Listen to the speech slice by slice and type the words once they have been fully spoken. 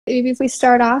Maybe if we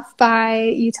start off by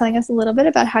you telling us a little bit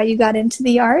about how you got into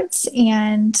the arts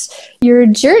and your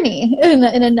journey in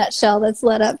a nutshell that's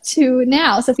led up to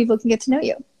now so people can get to know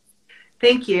you.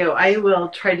 Thank you. I will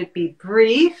try to be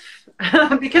brief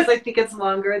because I think it's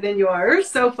longer than yours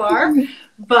so far.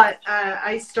 But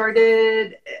I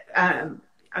started, I'm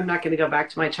not going to go back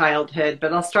to my childhood,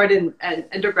 but I'll start in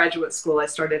undergraduate school. I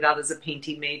started out as a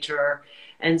painting major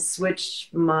and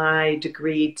switched my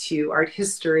degree to art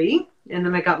history. And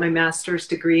then I got my master's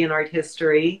degree in art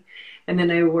history. And then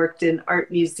I worked in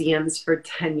art museums for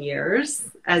 10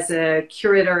 years as a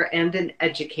curator and an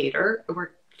educator. I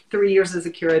worked 3 years as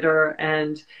a curator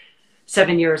and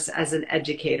 7 years as an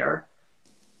educator.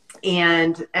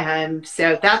 And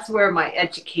so that's where my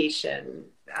education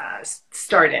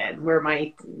started, where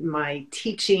my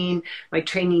teaching, my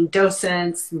training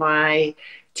docents, my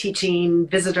teaching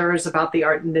visitors about the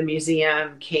art in the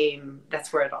museum came.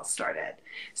 That's where it all started.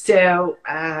 So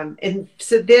and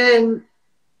so then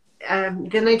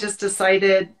I just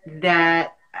decided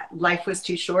that life was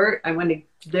too short. I want to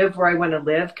live where I want to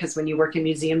live, because when you work in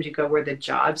museums, you go where the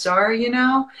jobs are, you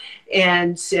know?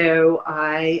 And so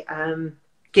I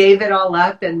gave it all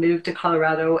up and moved to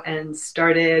Colorado and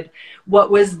started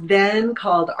what was then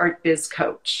called Art Biz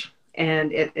Coach.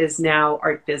 And it is now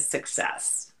Art Biz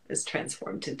Success, is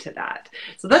transformed into that.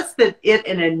 So that's it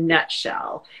in a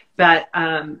nutshell. But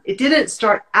it didn't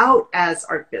start out as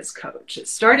Art Biz Coach. It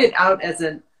started out as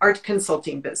an art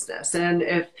consulting business. And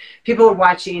if people are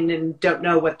watching and don't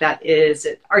know what that is,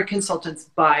 art consultants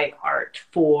buy art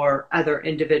for other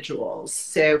individuals.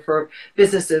 So for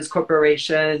businesses,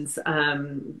 corporations,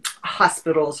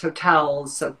 hospitals,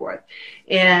 hotels, so forth.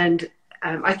 And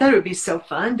I thought it would be so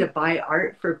fun to buy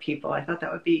art for people. I thought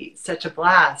that would be such a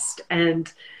blast.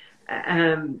 And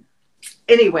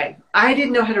anyway, I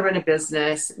didn't know how to run a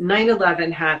business.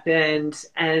 9/11 happened,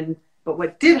 but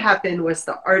what did happen was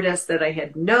the artists that I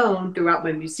had known throughout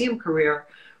my museum career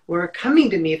were coming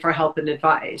to me for help and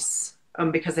advice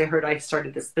because they heard I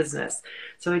started this business.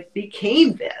 So it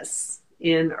became this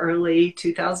in early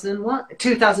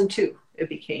 2002. It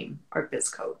became Art Biz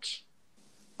Coach.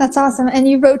 That's awesome. And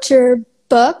you wrote your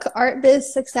book, Art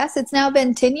Biz Success. It's now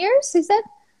been 10 years, you said?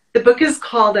 The book is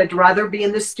called I'd Rather Be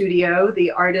in the Studio,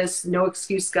 The Artist's No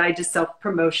Excuse Guide to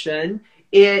Self-Promotion.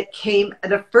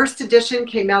 The first edition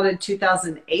came out in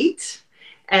 2008,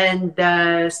 and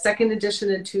the second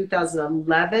edition in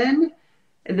 2011.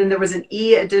 And then there was an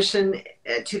E-edition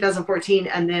in 2014.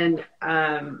 And then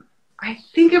I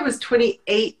think it was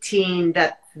 2018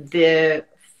 that the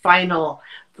final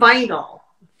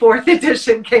fourth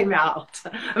edition came out.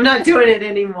 I'm not doing it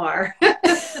anymore.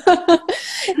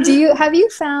 Have you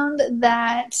found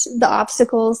that the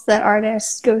obstacles that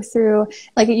artists go through,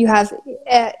 like you have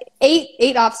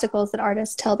eight obstacles that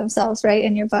artists tell themselves, right,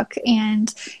 in your book,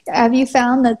 and have you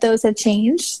found that those have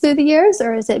changed through the years,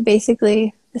 or is it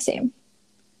basically the same?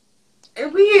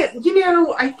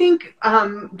 I think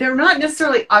they're not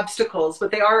necessarily obstacles,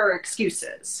 but they are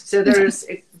excuses. So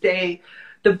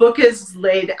the book is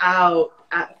laid out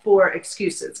for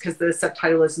excuses, because the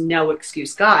subtitle is No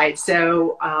Excuse Guide.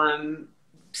 So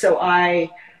I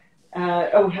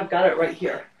have got it right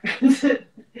here.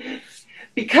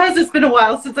 Because it's been a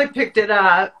while since I picked it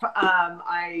up,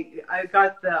 I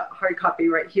got the hard copy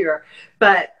right here.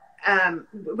 But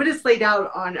what is laid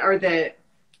out on are the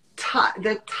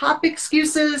top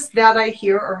excuses that I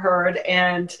hear or heard,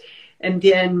 and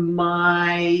then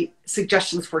my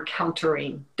suggestions for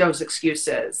countering those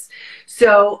excuses.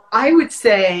 So I would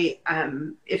say,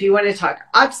 if you want to talk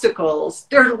obstacles,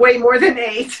 there's way more than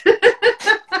 8.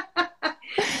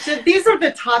 So these are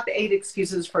the top 8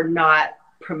 excuses for not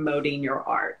promoting your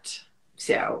art.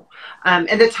 So,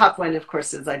 and the top one, of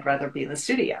course, is I'd rather be in the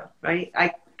studio, right?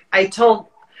 I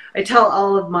tell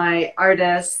all of my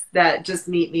artists that just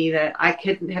meet me that I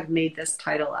couldn't have made this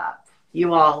title up.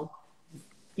 You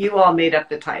all made up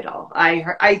the title.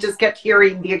 I just kept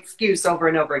hearing the excuse over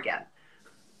and over again.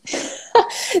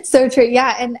 So true.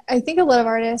 Yeah. And I think a lot of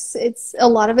artists, a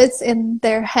lot of it's in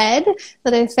their head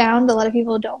that I found. A lot of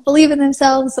people don't believe in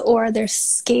themselves, or they're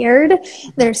scared.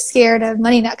 They're scared of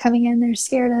money not coming in. They're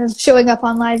scared of showing up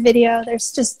on live video. They're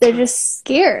just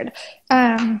scared.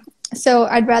 So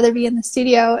I'd rather be in the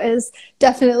studio is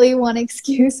definitely one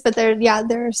excuse, but there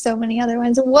are so many other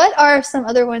ones. What are some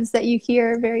other ones that you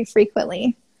hear very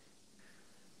frequently?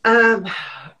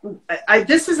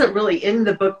 This isn't really in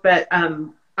the book, but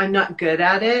I'm not good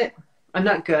at it. I'm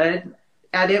not good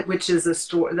at it, which is a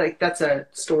story, like that's a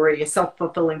story, a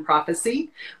self-fulfilling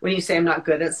prophecy. When you say I'm not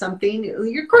good at something,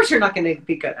 of course you're not going to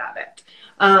be good at it.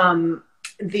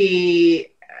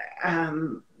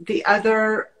 The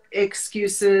other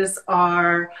excuses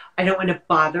are, I don't want to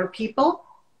bother people.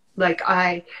 Like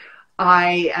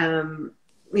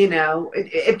you know,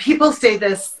 people say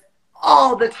this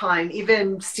all the time,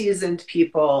 even seasoned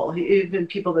people, even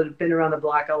people that have been around the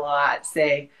block a lot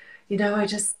say, you know, I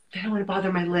don't want to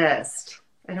bother my list.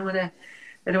 I don't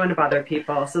want to bother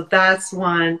people. So that's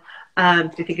one.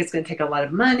 They think it's going to take a lot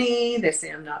of money. They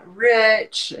say I'm not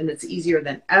rich and it's easier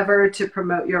than ever to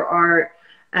promote your art.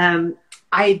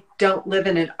 I don't live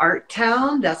in an art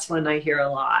town. That's one I hear a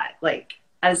lot, like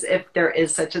as if there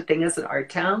is such a thing as an art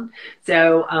town.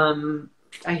 So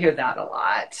I hear that a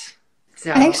lot.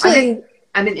 So Actually,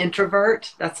 I'm an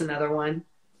introvert. That's another one.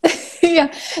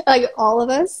 yeah, like all of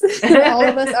us, all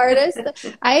of us artists.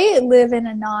 I live in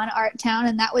a non-art town,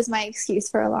 and that was my excuse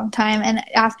for a long time. And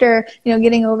after, you know,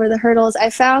 getting over the hurdles, I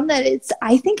found that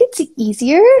I think it's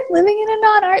easier living in a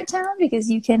non-art town because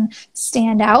you can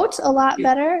stand out a lot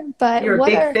better. But you're a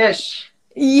big fish.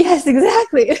 Yes,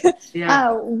 exactly.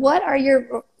 Yeah. What are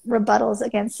your rebuttals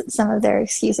against some of their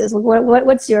excuses?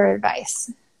 What's your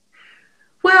advice?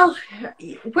 Well,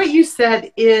 what you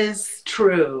said is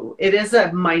true. It is a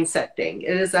mindset thing.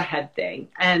 It is a head thing.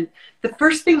 And the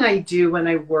first thing I do when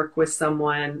I work with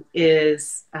someone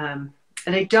is, and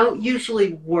I don't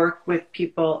usually work with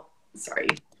people, sorry,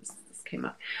 this came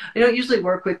up. I don't usually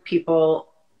work with people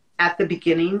at the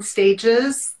beginning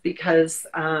stages because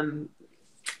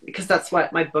that's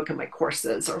what my book and my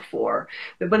courses are for.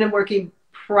 But when I'm working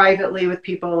privately with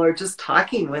people or just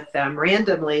talking with them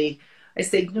randomly, I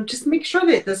say, you know, just make sure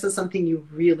that this is something you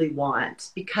really want,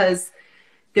 because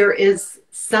there is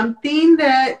something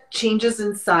that changes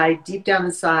inside, deep down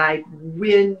inside,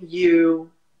 when you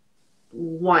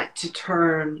want to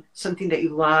turn something that you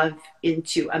love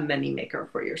into a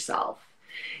moneymaker for yourself.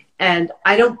 And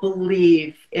I don't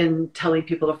believe in telling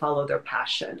people to follow their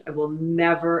passion. I will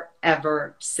never,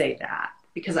 ever say that,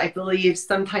 because I believe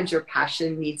sometimes your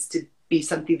passion needs to be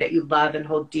something that you love and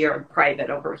hold dear and private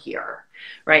over here,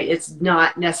 right? It's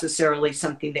not necessarily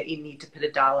something that you need to put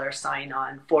a dollar sign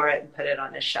on for it and put it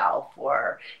on a shelf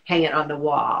or hang it on the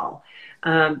wall.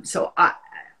 So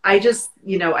I just,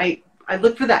 you know, I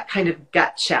look for that kind of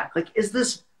gut check. Like, is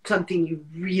this something you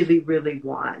really, really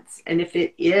want? And if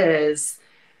it is,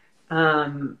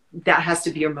 that has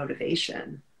to be your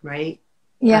motivation, right?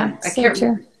 Yeah, so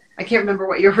true. I can't remember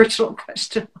what your original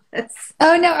question was.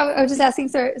 Oh no, I was just asking,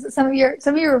 sir, some of your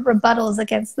rebuttals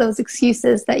against those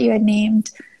excuses that you had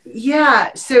named.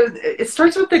 Yeah, so it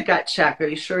starts with the gut check. Are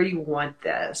you sure you want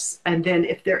this? And then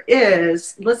if there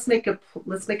is, let's make a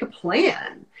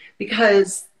plan,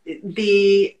 because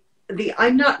the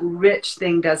I'm not rich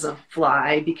thing doesn't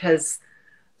fly, because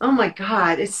oh my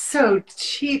God, it's so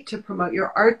cheap to promote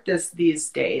your art these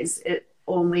days. It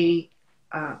only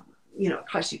you know, it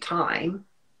costs you time,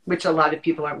 which a lot of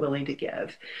people aren't willing to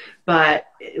give, but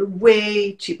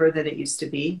way cheaper than it used to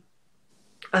be.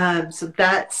 So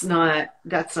that's not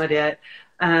it.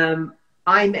 I'm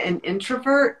an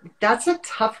introvert. That's a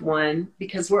tough one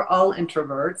because we're all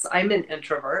introverts. I'm an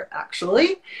introvert,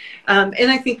 actually. And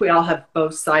I think we all have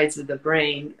both sides of the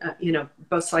brain, you know,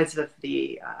 both sides of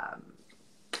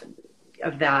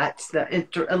that,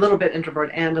 a little bit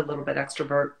introvert and a little bit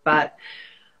extrovert. But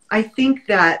I think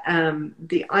that I'm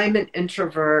an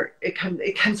introvert.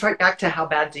 It comes right back to how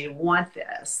bad do you want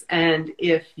this, and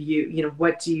if you know,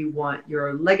 what do you want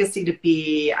your legacy to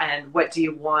be, and what do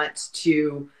you want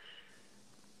to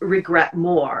regret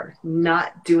more?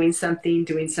 Not doing something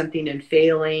and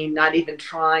failing, not even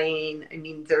trying. I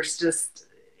mean, there's just,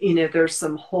 you know, there's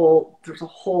a whole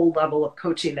level of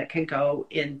coaching that can go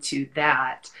into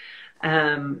that.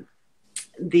 I'd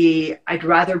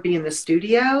rather be in the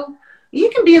studio. You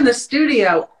can be in the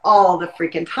studio all the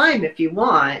freaking time if you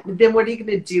want. Then what are you going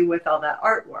to do with all that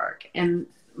artwork? And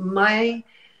my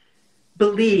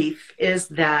belief is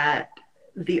that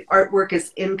the artwork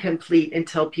is incomplete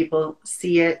until people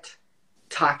see it,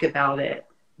 talk about it,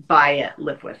 buy it,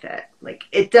 live with it. Like,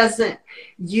 it doesn't,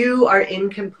 you are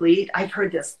incomplete. I've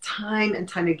heard this time and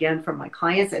time again from my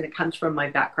clients, and it comes from my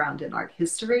background in art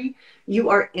history. You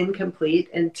are incomplete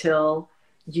until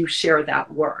you share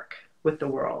that work with the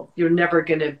world. You're never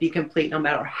going to be complete no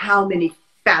matter how many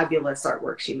fabulous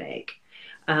artworks you make.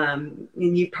 And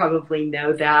you probably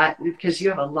know that because you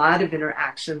have a lot of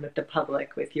interaction with the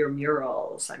public with your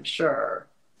murals, I'm sure.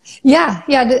 Yeah,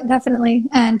 definitely.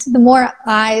 And the more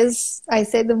eyes, I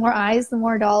say, the more eyes, the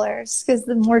more dollars, because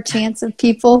the more chance of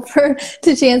people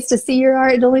to see your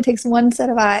art. It only takes one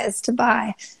set of eyes to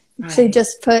buy actually Right.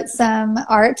 just put some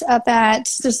art up at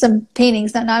just some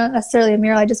paintings, not necessarily a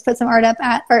mural. I just put some art up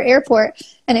at our airport,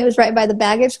 and it was right by the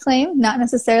baggage claim. Not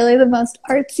necessarily the most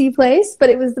artsy place, but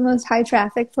it was the most high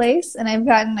traffic place. And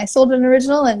I sold an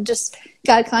original and just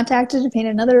got contacted to paint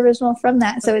another original from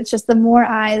that. So it's just the more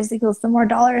eyes equals the more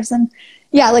dollars. And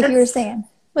yeah, like you were That's saying,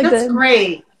 like that's the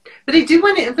great. But I do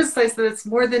want to emphasize that it's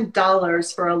more than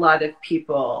dollars for a lot of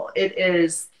people. It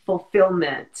is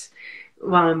fulfillment.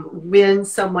 When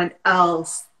someone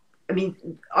else, I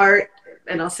mean, art,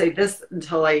 and I'll say this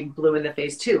until I blew in the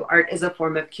face too, art is a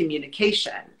form of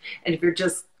communication. And if you're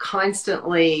just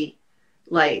constantly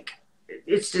like,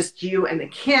 it's just you and the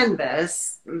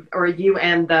canvas, or you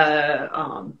and the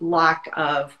block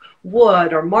of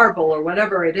wood or marble or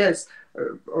whatever it is,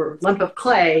 or lump of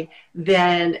clay,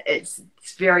 then it's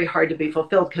very hard to be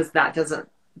fulfilled because that doesn't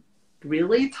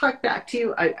really talk back to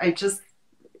you. I just,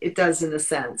 it does in a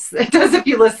sense. It does if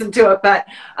you listen to it, but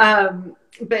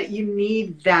you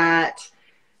need that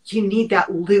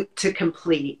loop to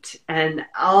complete. And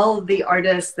all the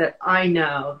artists that I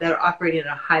know that are operating at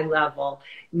a high level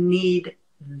need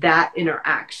that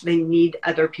interaction. They need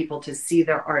other people to see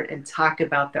their art and talk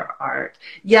about their art.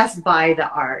 Yes, buy the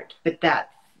art, but that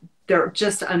they're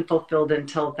just unfulfilled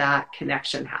until that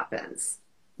connection happens.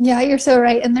 Yeah, you're so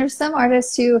right. And there's some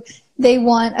artists who they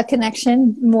want a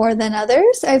connection more than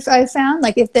others. I've found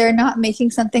like if they're not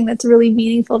making something that's really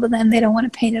meaningful to them, they don't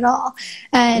want to paint at all.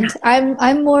 And Yeah.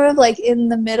 I'm more of like in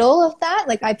the middle of that.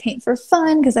 Like I paint for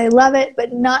fun because I love it,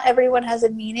 but not everyone has a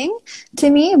meaning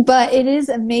to me. But it is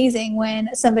amazing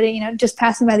when somebody, just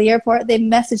passing by the airport, they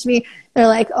message me. They're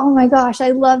like, "Oh my gosh,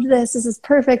 I loved this. This is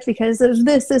perfect because of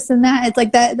this, and that." It's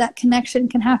like that connection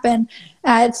can happen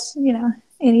at,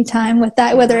 anytime with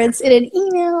that, whether Yeah. it's in an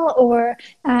email or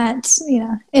at,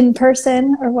 in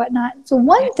person or whatnot. So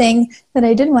one thing that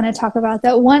I did want to talk about,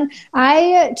 that one,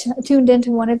 I tuned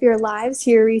into one of your lives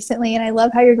here recently, and I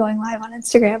love how you're going live on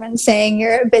Instagram and saying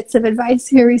your bits of advice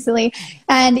here recently.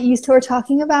 And you were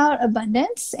talking about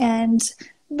abundance and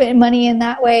money in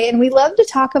that way. And we love to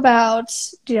talk about,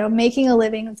 making a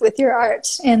living with your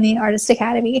art in the Artist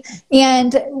Academy.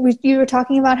 And you were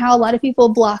talking about how a lot of people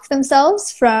block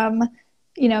themselves from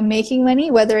making money,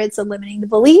 whether it's a limiting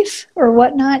belief or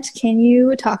whatnot. Can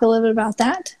you talk a little bit about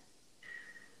that?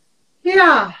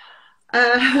 Yeah.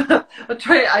 I'll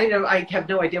try. I have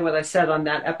no idea what I said on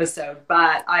that episode,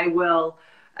 but I will.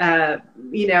 Uh,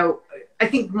 you know, I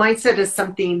think mindset is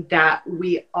something that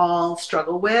we all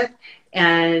struggle with,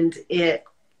 and it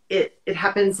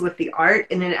happens with the art,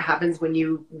 and then it happens when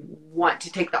you want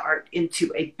to take the art into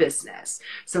a business.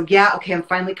 So yeah, okay, I'm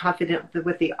finally confident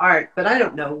with the art, but I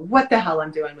don't know what the hell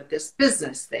I'm doing with this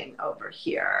business thing over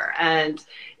here, and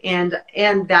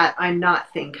that I'm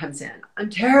not thing comes in. I'm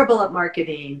terrible at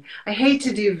marketing. I hate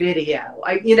to do video.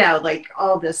 Like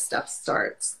all this stuff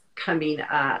starts coming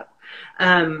up.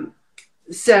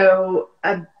 So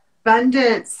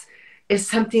abundance is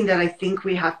something that I think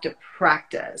we have to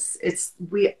practice.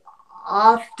 We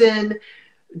often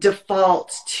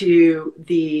default to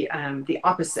the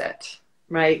opposite,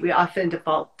 right? We often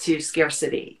default to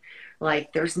scarcity.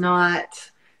 Like there's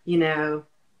not,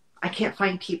 I can't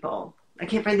find people. I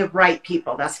can't find the right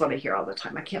people. That's what I hear all the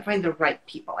time. I can't find the right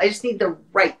people. I just need the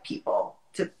right people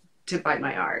to buy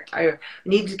my art. I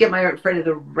need to get my art in front of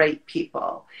the right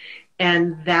people.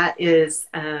 And that's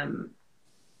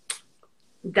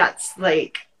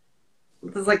like,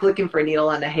 it's like looking for a needle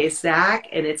on a haystack,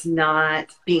 and it's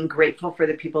not being grateful for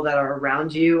the people that are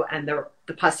around you and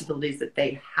the possibilities that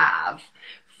they have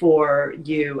for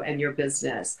you and your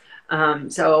business.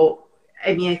 So,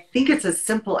 I mean, I think it's as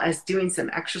simple as doing some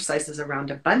exercises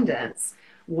around abundance,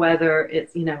 whether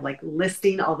it's, like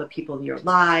listing all the people in your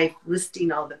life,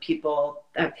 listing all the people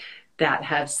that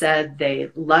have said they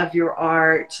love your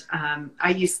art. I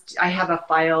have a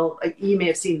file, you may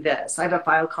have seen this. I have a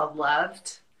file called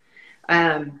Loved,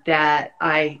 that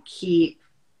I keeping.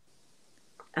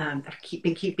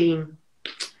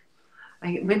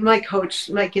 When my coach,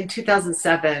 like in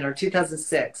 2007 or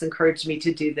 2006, encouraged me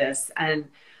to do this, and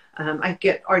I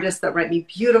get artists that write me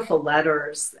beautiful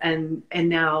letters, and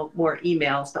now more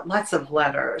emails, but lots of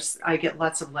letters. I get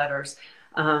lots of letters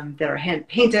that are hand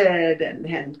painted and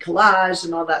hand collaged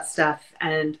and all that stuff,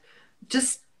 and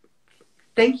just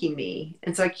thanking me.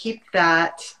 And so I keep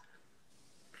that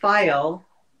file.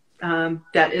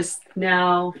 That is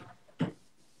now, I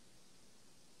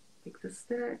think this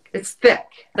thick. It's thick.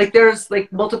 Like there's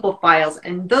like multiple files,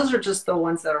 and those are just the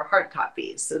ones that are hard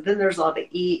copies. So then there's all the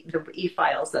e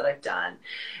files that I've done,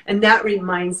 and that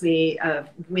reminds me of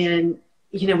when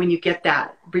when you get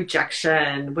that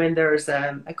rejection, when there's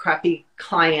a crappy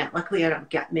client, luckily I don't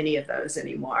get many of those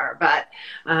anymore, but,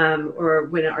 or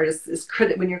when an artist is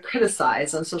when you're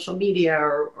criticized on social media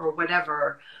or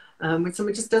whatever, when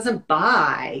someone just doesn't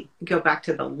buy, go back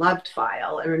to the loved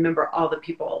file and remember all the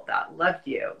people that loved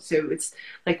you. So it's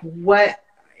like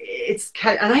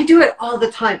and I do it all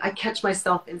the time. I catch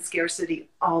myself in scarcity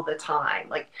all the time.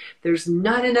 Like, there's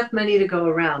not enough money to go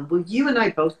around. Well, you and I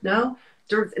both know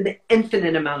there's an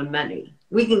infinite amount of money.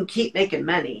 We can keep making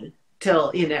money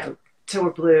till we're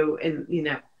blue, and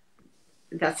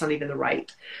that's not even the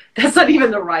right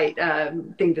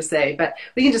thing to say, but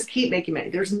we can just keep making money.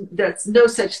 There's no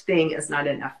such thing as not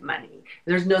enough money.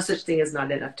 There's no such thing as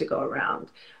not enough to go around.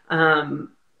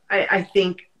 I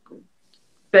think,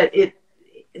 but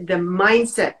the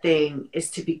mindset thing is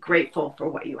to be grateful for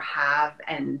what you have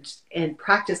and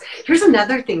practice. Here's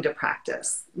another thing to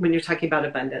practice when you're talking about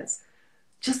abundance.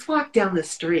 Just walk down the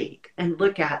street and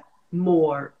look at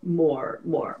more.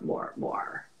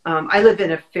 I live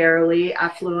in a fairly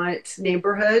affluent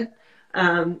neighborhood.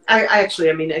 I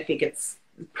think it's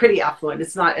pretty affluent.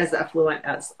 It's not as affluent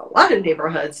as a lot of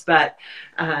neighborhoods, but,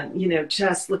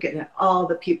 just looking at all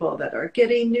the people that are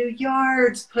getting new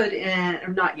yards put in, or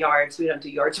not yards, we don't do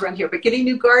yards around here, but getting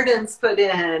new gardens put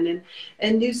in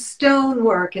and new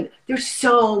stonework. And there's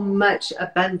so much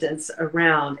abundance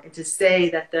around. And to say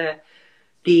that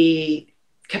the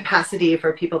capacity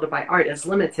for people to buy art is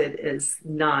limited is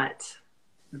not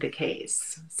the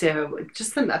case. So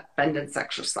just some abundance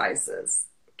exercises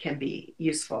can be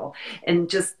useful, and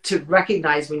just to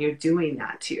recognize when you're doing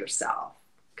that to yourself,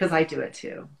 because I do it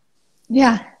too.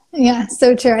 Yeah,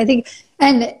 so true. I think,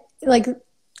 and like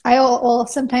I'll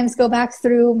sometimes go back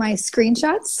through my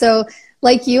screenshots. So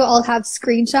like I'll have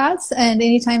screenshots, and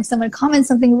anytime someone comments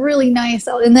something really nice,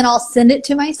 and then I'll send it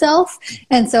to myself.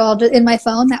 And so I'll just in my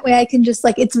phone, that way I can just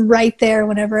it's right there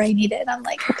whenever I need it. And I'm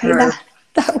like, okay,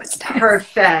 that was nice.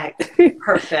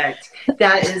 Perfect.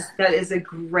 That is a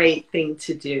great thing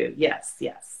to do. Yes.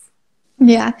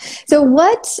 Yeah. So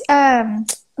what,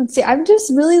 let's see, I'm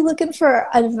just really looking for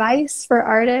advice for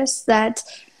artists that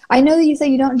I know that you say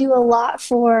you don't do a lot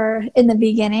for in the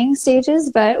beginning stages,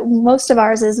 but most of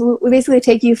ours is we basically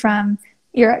take you from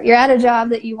you're at a job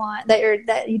that you want,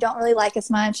 that you don't really like as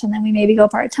much, and then we maybe go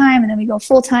part-time, and then we go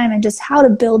full-time, and just how to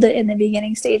build it in the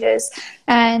beginning stages.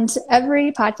 And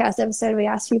every podcast episode we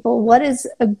ask people, what is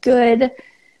a good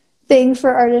thing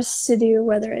for artists to do,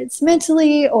 whether it's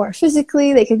mentally or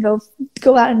physically? They can go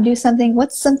out and do something.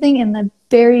 What's something in the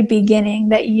very beginning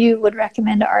that you would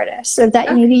recommend to artists, or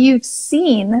that maybe you've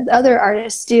seen other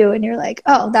artists do and you're like,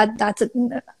 oh, that's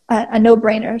a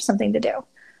no-brainer, something to do?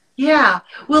 Yeah.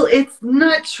 Well, it's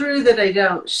not true that I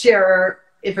don't share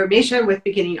information with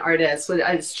beginning artists.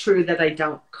 It's true that I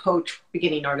don't coach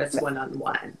beginning artists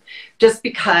one-on-one, just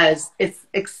because it's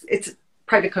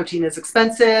private coaching is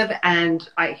expensive, and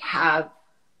I have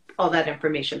all that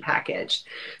information packaged.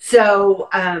 So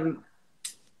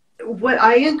what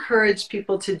I encourage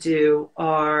people to do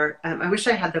are, I wish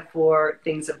I had the 4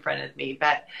 things in front of me,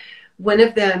 but one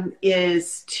of them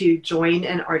is to join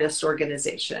an artist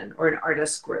organization or an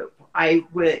artist group. I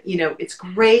would, it's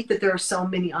great that there are so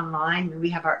many online.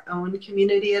 We have our own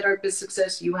community at Art Biz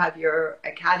Success. You have your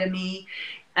academy,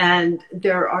 and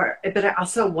but I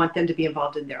also want them to be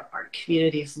involved in their art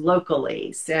communities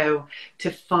locally. So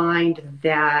to find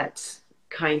that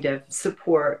kind of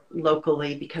support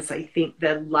locally, because I think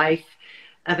the life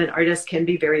of an artist can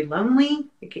be very lonely.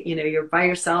 You're by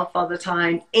yourself all the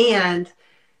time, and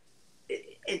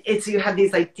you have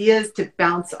these ideas to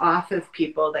bounce off of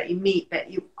people that you meet, but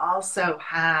you also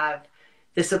have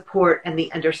the support and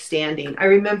the understanding. I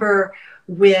remember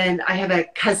when I have a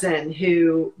cousin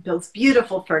who builds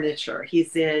beautiful furniture.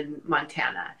 He's in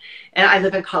Montana, and I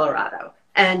live in Colorado.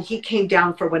 And he came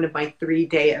down for one of my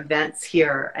 3-day events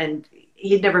here, and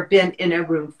he'd never been in a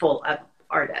room full of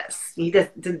artists. He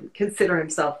didn't consider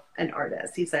himself an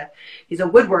artist. He's a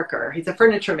woodworker. He's a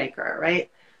furniture maker, right?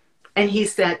 And he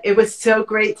said, it was so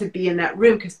great to be in that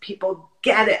room because people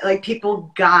get it. Like,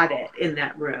 people got it in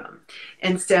that room.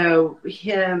 And so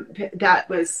that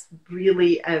was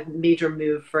really a major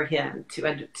move for him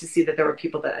to see that there were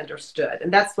people that understood.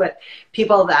 And that's what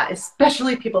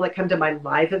especially people that come to my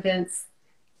live events,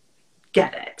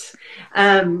 get it.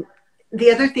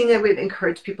 The other thing I would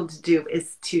encourage people to do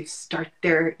is to start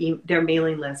their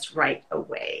mailing list right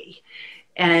away.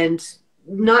 And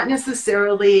not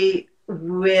necessarily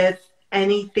with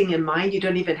anything in mind. You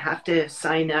don't even have to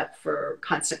sign up for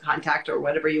Constant Contact or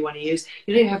whatever you want to use.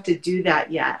 You don't even have to do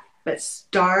that yet, but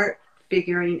start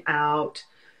figuring out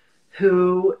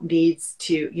who you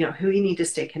need to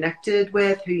stay connected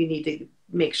with, who you need to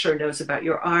make sure knows about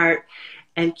your art,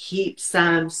 and keep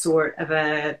some sort of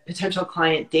a potential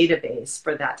client database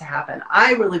for that to happen.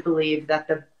 I really believe that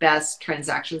the best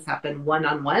transactions happen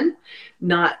one-on-one,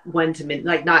 not one-to-many,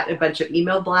 like not a bunch of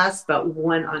email blasts, but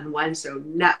one-on-one. So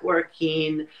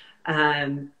networking,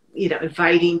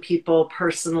 inviting people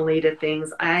personally to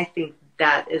things. I think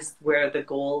that is where the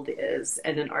gold is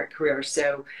in an art career.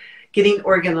 So getting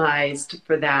organized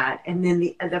for that. And then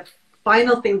the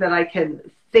final thing that I can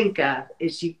think of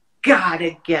is you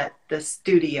gotta get the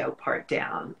studio part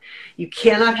down. You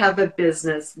cannot have a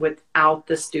business without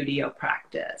the studio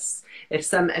practice.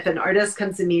 If an artist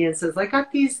comes to me and says, I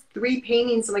got these 3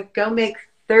 paintings, I'm like, go make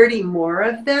 30 more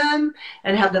of them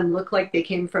and have them look like they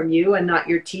came from you and not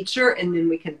your teacher, and then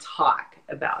we can talk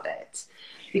about it.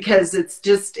 Because it's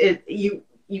just,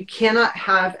 you cannot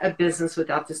have a business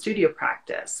without the studio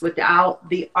practice. Without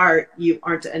the art, you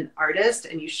aren't an artist,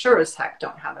 and you sure as heck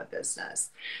don't have a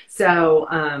business.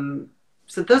 So,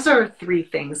 so those are 3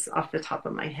 things off the top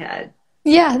of my head.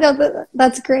 Yeah, no,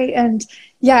 that's great. And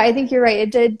yeah, I think you're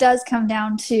right. It does come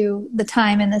down to the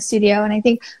time in the studio. And I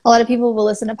think a lot of people will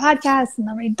listen to podcasts and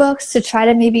they'll read books to try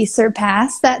to maybe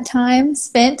surpass that time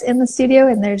spent in the studio.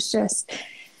 And there's just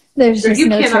no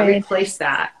cannot trade. Replace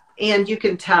that. And I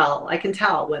can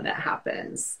tell when that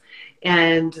happens.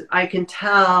 And I can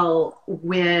tell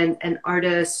when an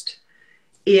artist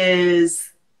is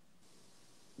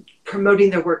promoting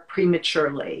their work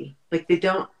prematurely. Like they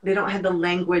don't have the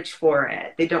language for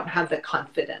it. They don't have the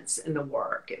confidence in the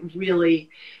work. It really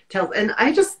tells. And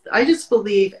I just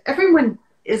believe everyone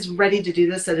is ready to do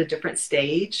this at a different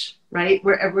stage, right?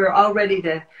 We're all ready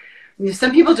to,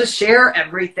 some people just share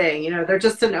everything, they're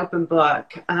just an open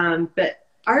book. But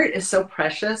art is so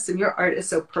precious, and your art is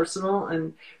so personal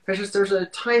and precious. There's a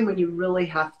time when you really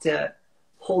have to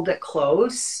hold it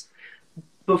close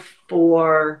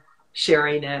before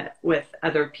sharing it with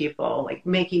other people, like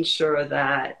making sure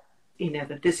that,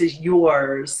 that this is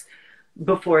yours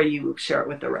before you share it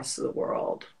with the rest of the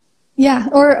world. Yeah,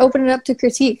 or open it up to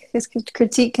critique, because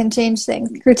critique can change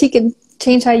things. Critique can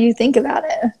change how you think about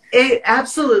it. It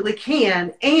absolutely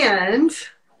can. And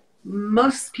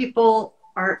most people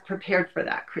aren't prepared for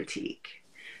that critique.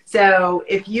 So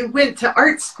if you went to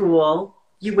art school,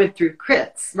 you went through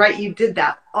crits, right? You did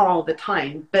that all the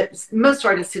time. But most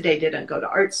artists today didn't go to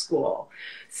art school.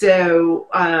 So,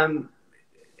 and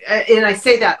I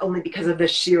say that only because of the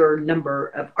sheer number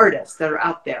of artists that are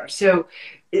out there. So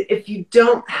if you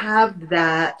don't have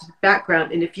that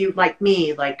background, and if you, like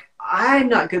me, I'm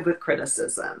not good with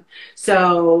criticism.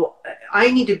 So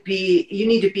you need to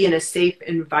be in a safe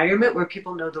environment where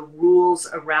people know the rules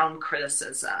around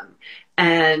criticism,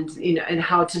 and, and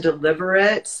how to deliver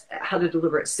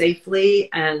it safely.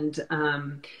 And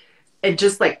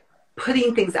just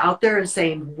putting things out there and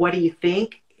saying, what do you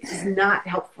think, is not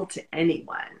helpful to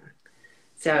anyone.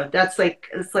 So that's I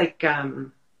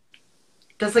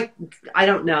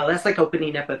don't know, that's like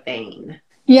opening up a vein.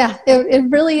 Yeah, it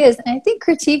really is. And I think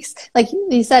critiques, like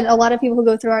you said, a lot of people who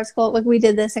go through art school, like we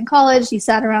did this in college, you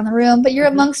sat around the room, but you're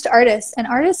amongst artists, and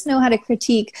artists know how to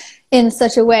critique in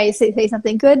such a way, say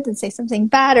something good, then say something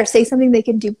bad, or say something they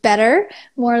can do better,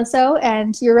 more so.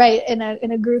 And you're right, in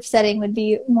a group setting would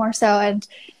be more so. And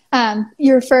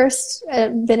your first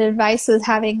bit of advice was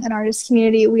having an artist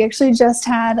community. We actually just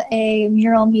had a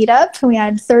mural meetup. We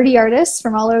had 30 artists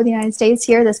from all over the United States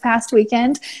here this past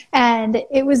weekend. And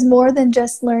it was more than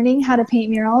just learning how to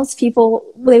paint murals.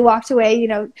 People, they walked away,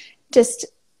 just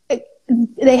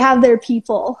they have their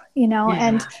people, Yeah.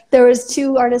 And there was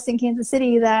 2 artists in Kansas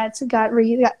City that got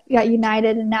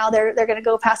united, and now they're going to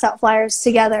go pass out flyers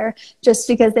together just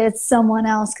because it's someone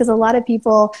else. Because a lot of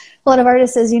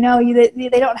artists, as they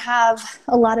don't have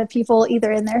a lot of people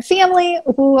either in their family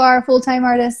who are full-time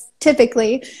artists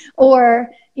typically, or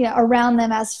around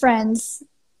them as friends.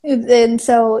 And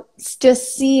so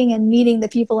just seeing and meeting the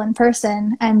people in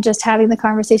person and just having the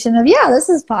conversation of, yeah, this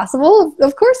is possible.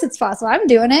 Of course it's possible. I'm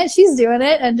doing it. She's doing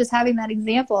it. And just having that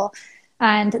example.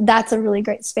 And that's a really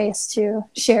great space to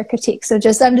share critique. So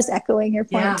I'm just echoing your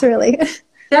point, really.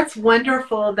 That's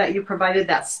wonderful that you provided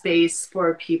that space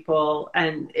for people.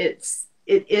 And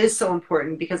it is so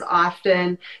important, because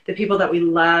often the people that we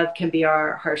love can be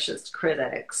our harshest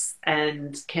critics,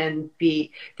 and they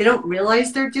don't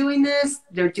realize they're doing this.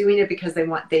 They're doing it because they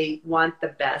want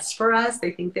the best for us.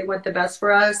 They think they want the best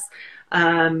for us.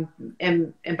 And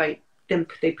by them,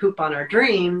 they poop on our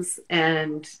dreams,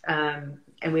 and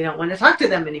we don't want to talk to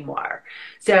them anymore.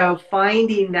 So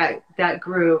finding that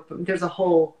group,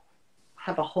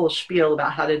 have a whole spiel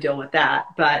about how to deal with that,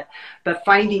 but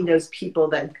finding those people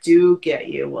that do get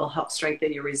you will help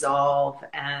strengthen your resolve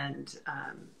and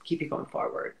keep you going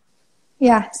forward.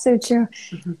 Yeah, so true.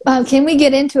 Mhm. Can we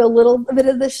get into a little bit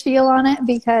of the spiel on it?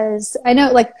 Because I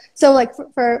know, like, so, like,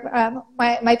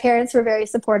 my parents were very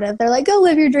supportive. They're like, "Go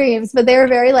live your dreams," but they were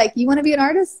very like, "You want to be an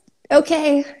artist?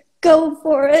 Okay, go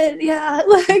for it." Yeah,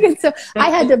 like, and so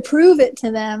I had to prove it to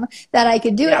them that I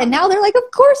could do it, Yeah. and now they're like, "Of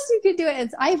course you could do it."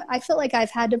 And I feel like I've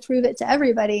had to prove it to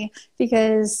everybody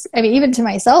because I mean, even to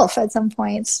myself at some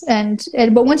points. And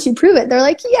but once you prove it, they're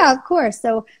like, "Yeah, of course."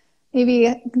 So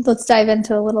maybe let's dive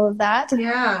into a little of that.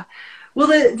 Yeah. Well,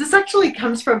 this actually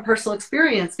comes from personal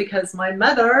experience because my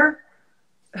mother,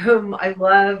 whom I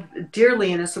love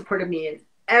dearly and has supported me in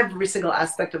every single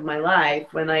aspect of my life,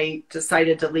 when I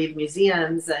decided to leave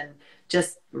museums and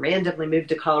just randomly moved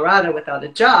to Colorado without a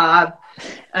job,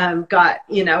 I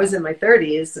was in my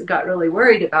 30s, got really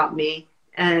worried about me,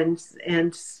 and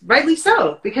rightly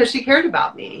so, because she cared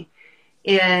about me.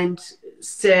 And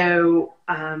so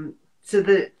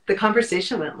the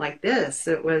conversation went like this.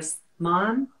 It was,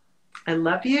 Mom, I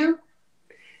love you.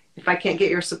 If I can't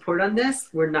get your support on this,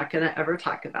 we're not going to ever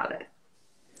talk about it.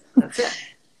 That's it.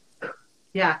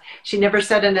 Yeah. She never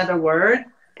said another word.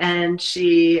 And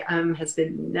she has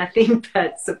been nothing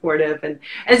but supportive. And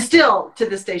still to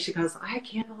this day, she goes, I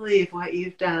can't believe what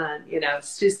you've done.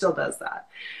 She still does that.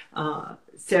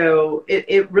 So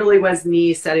it really was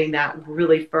me setting that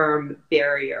really firm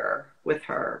barrier with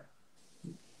her.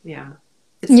 Yeah.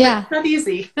 Yeah. It's not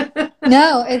easy.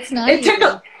 No, it's not It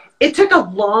easy. took a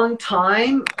long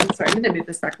time. I'm sorry, I'm going to move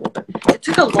this back a little bit. It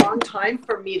took a long time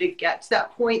for me to get to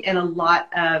that point, and a lot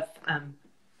of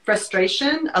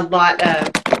frustration, a lot of,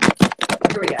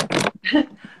 here we go,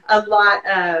 a lot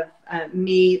of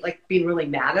me like being really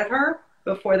mad at her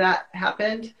before that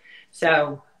happened.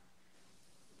 So,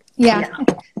 Yeah,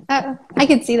 I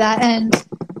could see that. And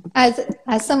as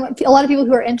a lot of people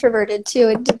who are introverted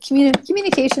too,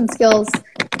 communication skills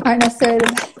aren't necessarily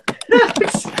the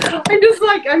I'm just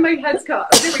like, my head's caught.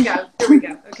 Oh, there we go. There we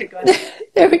go. Okay, go ahead.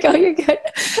 There we go. You're good.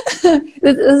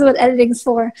 This is what editing's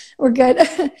for. We're good.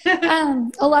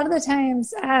 A lot of the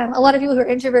times, a lot of people who are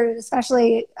introverted,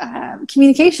 especially,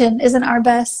 communication isn't our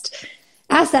best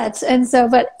asset. And so,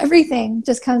 but everything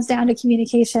just comes down to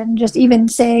communication. Just even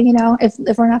saying,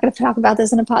 if we're not going to talk about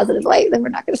this in a positive light, then we're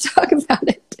not going to talk about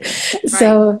it. Right.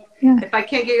 So, yeah. If I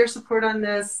can't get your support on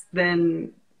this,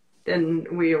 then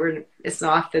it's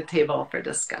off the table for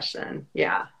discussion.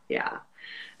 Yeah. Yeah.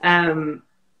 I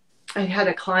had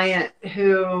a client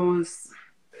who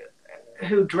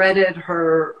dreaded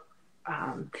her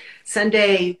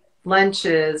Sunday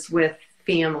lunches with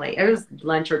family. It was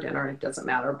lunch or dinner, it doesn't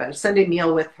matter, but a Sunday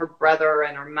meal with her brother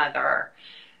and her mother.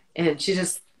 And she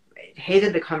just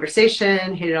hated the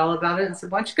conversation, hated all about it, and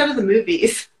said, why don't you go to the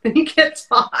movies? Then you can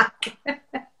talk.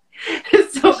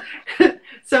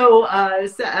 So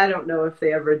I don't know if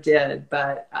they ever did,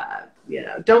 but,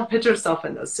 don't put yourself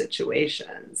in those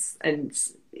situations. And,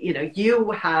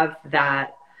 you have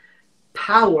that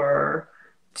power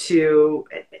to,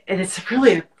 and it's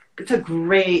a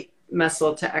great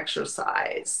muscle to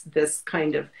exercise, this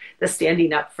kind of the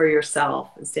standing up for yourself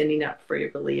and standing up for your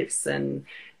beliefs and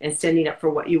standing up for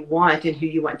what you want and who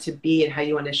you want to be and how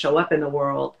you want to show up in the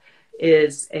world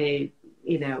is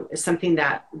something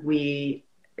that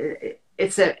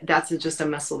that's just a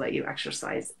muscle that you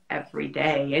exercise every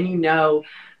day.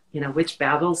 And which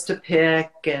battles to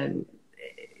pick. And,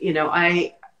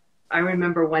 I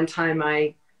remember one time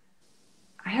I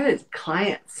had a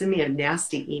client send me a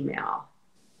nasty email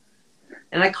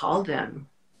and I called him.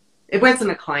 It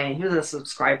wasn't a client. He was a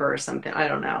subscriber or something. I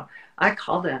don't know. I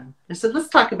called him. I said, let's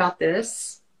talk about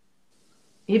this.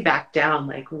 He backed down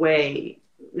it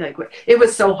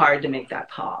was so hard to make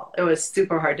that call. It was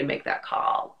super hard to make that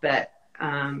call, but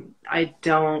I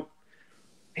don't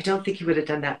think he would have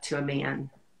done that to a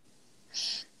man.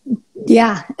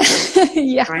 Yeah.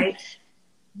 Yeah. Right.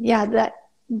 Yeah.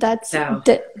 That's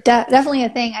definitely a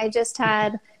thing. I just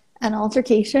had an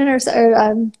altercation or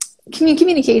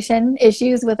communication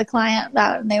issues with a client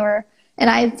and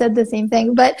I had said the same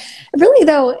thing. But really,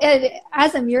 though,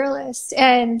 as a muralist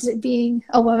and being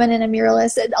a woman and a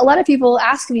muralist, a lot of people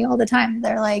ask me all the time.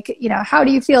 They're like, how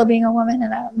do you feel being a woman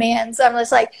and a man? So I'm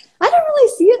just like, I don't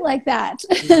really see it like that.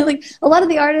 Like a lot of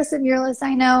the artists and muralists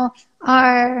I know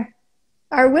are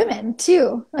women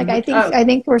too. Like I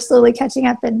think we're slowly catching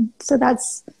up, and so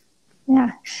that's.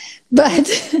 Yeah,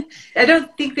 but I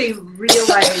don't think they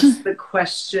realize the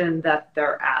question that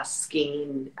they're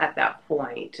asking at that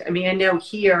point. I mean, I know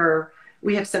here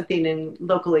we have something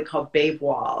locally called Babe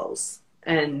Walls,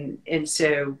 and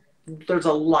so there's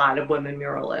a lot of women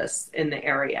muralists in the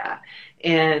area,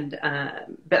 and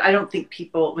but I don't think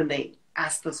people, when they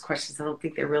ask those questions, I don't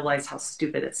think they realize how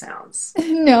stupid it sounds.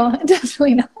 No,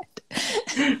 definitely not.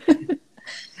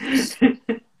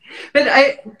 But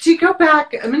I'm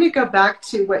going to go back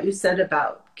to what you said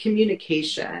about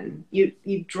communication.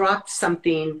 You dropped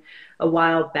something a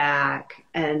while back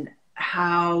and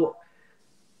how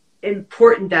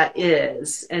important that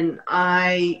is. And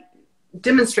I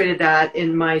demonstrated that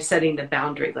in my setting the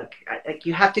boundary. Like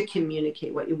you have to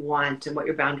communicate what you want and what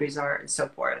your boundaries are and so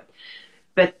forth.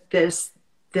 But there's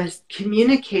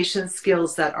communication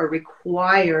skills that are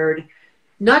required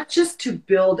not just to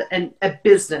build a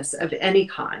business of any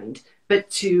kind, but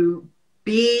to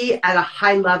be at a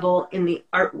high level in the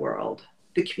art world.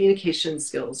 The communication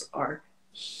skills are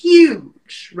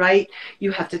huge, right?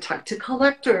 You have to talk to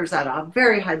collectors at a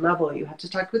very high level. You have to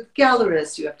talk with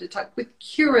gallerists. You have to talk with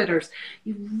curators.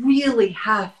 You really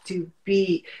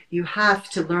you have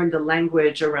to learn the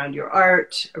language around your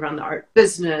art, around the art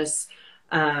business.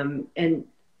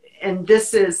 And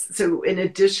this is, so in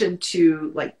addition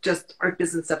to like just art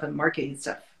business stuff and marketing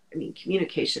stuff, I mean,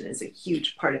 communication is a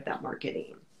huge part of that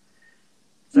marketing.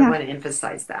 So yeah. I want to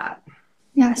emphasize that.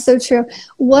 Yeah, so true.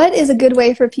 What is a good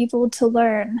way for people to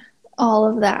learn all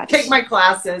of that? Take my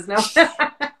classes. No,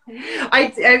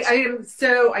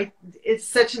 it's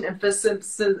such an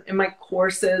emphasis in my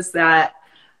courses that,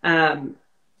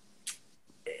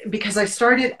 because I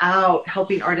started out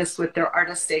helping artists with their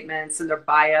artist statements and their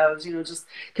bios, just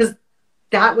because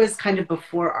that was kind of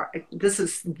before, this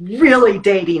is really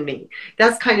dating me.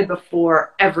 That's kind of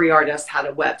before every artist had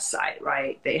a website,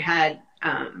 right? They had,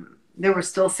 they were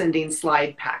still sending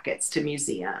slide packets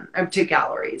to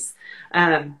galleries.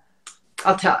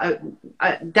 I'll tell,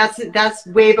 that's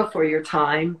way before your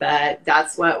time, but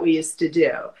that's what we used to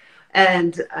do.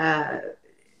 And,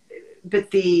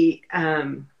 but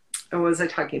what was I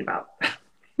talking about?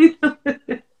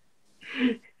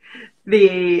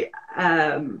 the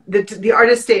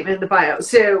artist statement, the bio.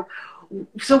 So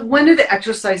one of the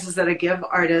exercises that I give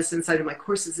artists inside of my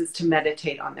courses is to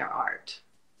meditate on their art.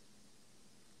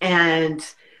 And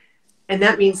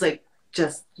that means like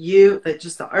just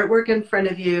the artwork in front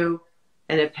of you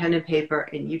and a pen and paper,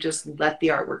 and you just let the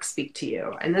artwork speak to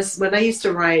you. And this, when I used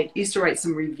to write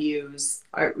some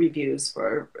art reviews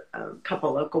for a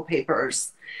couple local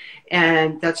papers.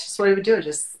 And that's just what I would do.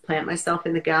 Just plant myself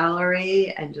in the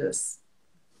gallery and just,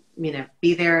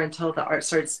 be there until the art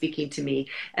started speaking to me.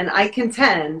 And I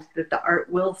contend that the art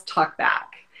will talk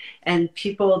back. And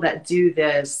people that do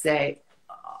this say,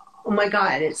 oh my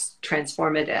God, it's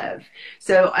transformative.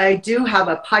 So I do have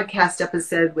a podcast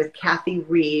episode with Kathy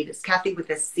Reed. It's Kathy with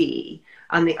a C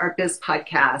on the Art Biz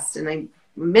podcast. And I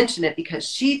mention it because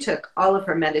she took all of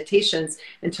her meditations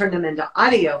and turned them into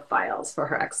audio files for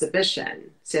her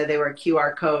exhibition. So they were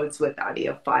QR codes with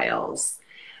audio files.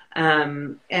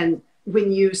 And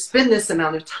when you spend this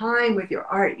amount of time with your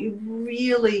art, you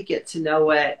really get to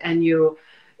know it. And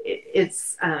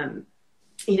it's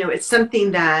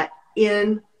something that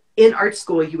in art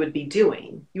school you would be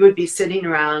doing. You would be sitting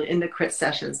around in the crit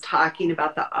sessions talking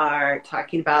about the art,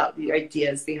 talking about the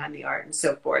ideas behind the art and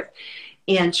so forth.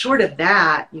 And short of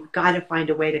that, you've got to find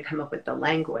a way to come up with the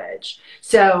language.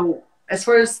 So as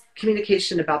far as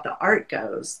communication about the art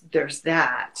goes, there's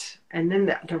that. And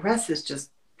then the rest is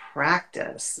just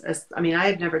practice. I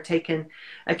have never taken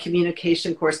a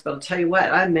communication course, but I'll tell you what,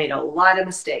 I've made a lot of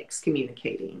mistakes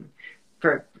communicating.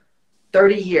 For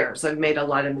 30 years, I've made a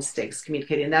lot of mistakes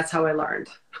communicating. And that's how I learned.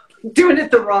 Doing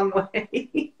it the wrong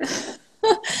way.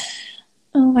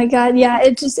 Oh my God. Yeah.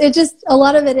 It just, a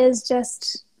lot of it is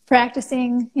just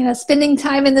practicing, spending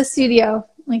time in the studio,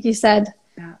 like you said.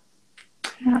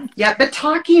 Yeah, but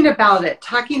talking about it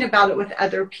with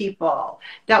other people,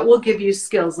 that will give you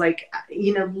skills. Like,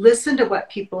 listen to what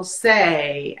people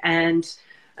say and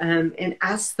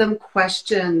ask them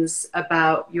questions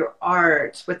about your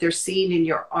art, what they're seeing in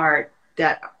your art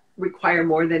that require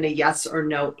more than a yes or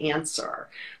no answer.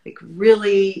 Like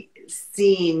really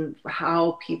seeing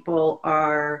how people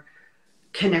are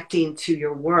connecting to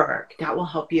your work. That will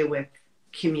help you with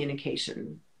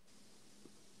communication.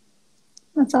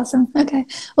 That's awesome. Okay.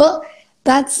 Well,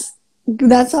 that's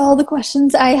all the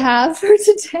questions I have for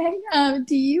today.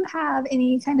 Do you have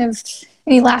any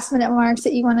last minute remarks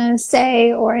that you want to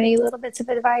say, or any little bits of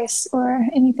advice or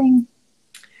anything?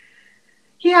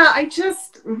 Yeah,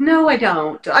 no, I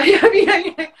don't.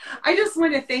 I just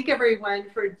want to thank everyone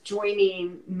for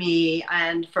joining me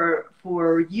and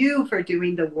for you for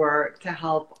doing the work to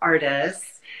help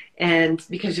artists. And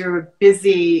because you're a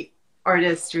busy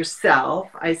artist yourself,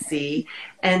 I see,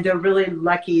 and they're really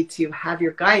lucky to have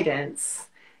your guidance.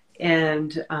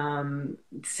 And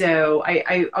so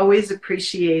I always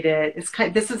appreciate it.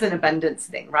 This is an abundance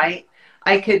thing, right?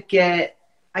 I could get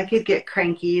I could get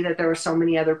cranky that there were so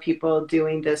many other people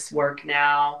doing this work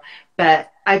now,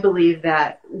 but I believe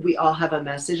that we all have a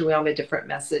message. We all have a different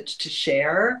message to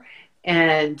share,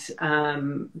 and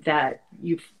that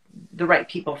the right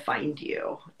people find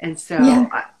you. And so Yeah.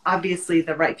 obviously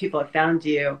the right people have found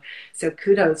you. So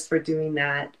kudos for doing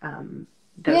that.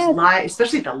 Those Yeah. live,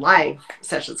 especially the live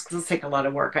sessions, because it'll take a lot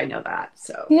of work. I know that.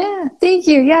 So Yeah, thank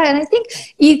you. Yeah, and I think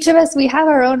each of us, we have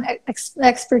our own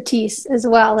expertise as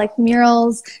well, like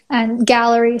murals and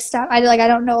gallery stuff. I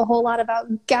don't know a whole lot about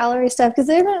gallery stuff because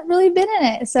I haven't really been in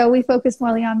it. So we focus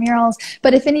more on murals.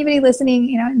 But if anybody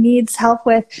listening, needs help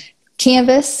with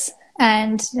canvas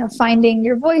and finding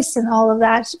your voice and all of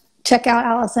that, check out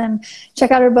Alyson.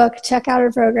 Check out her book. Check out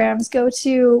her programs. Go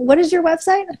to, what is your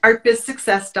website?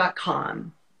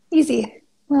 artbizsuccess.com. Easy.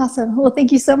 Awesome. Well,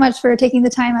 thank you so much for taking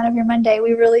the time out of your Monday.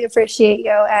 We really appreciate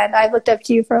you. And I've looked up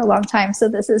to you for a long time, so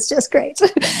this is just great.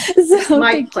 So,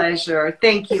 my pleasure.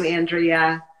 Thank you,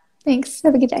 Andrea. Thanks.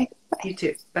 Have a good day. Bye. You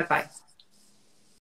too. Bye-bye.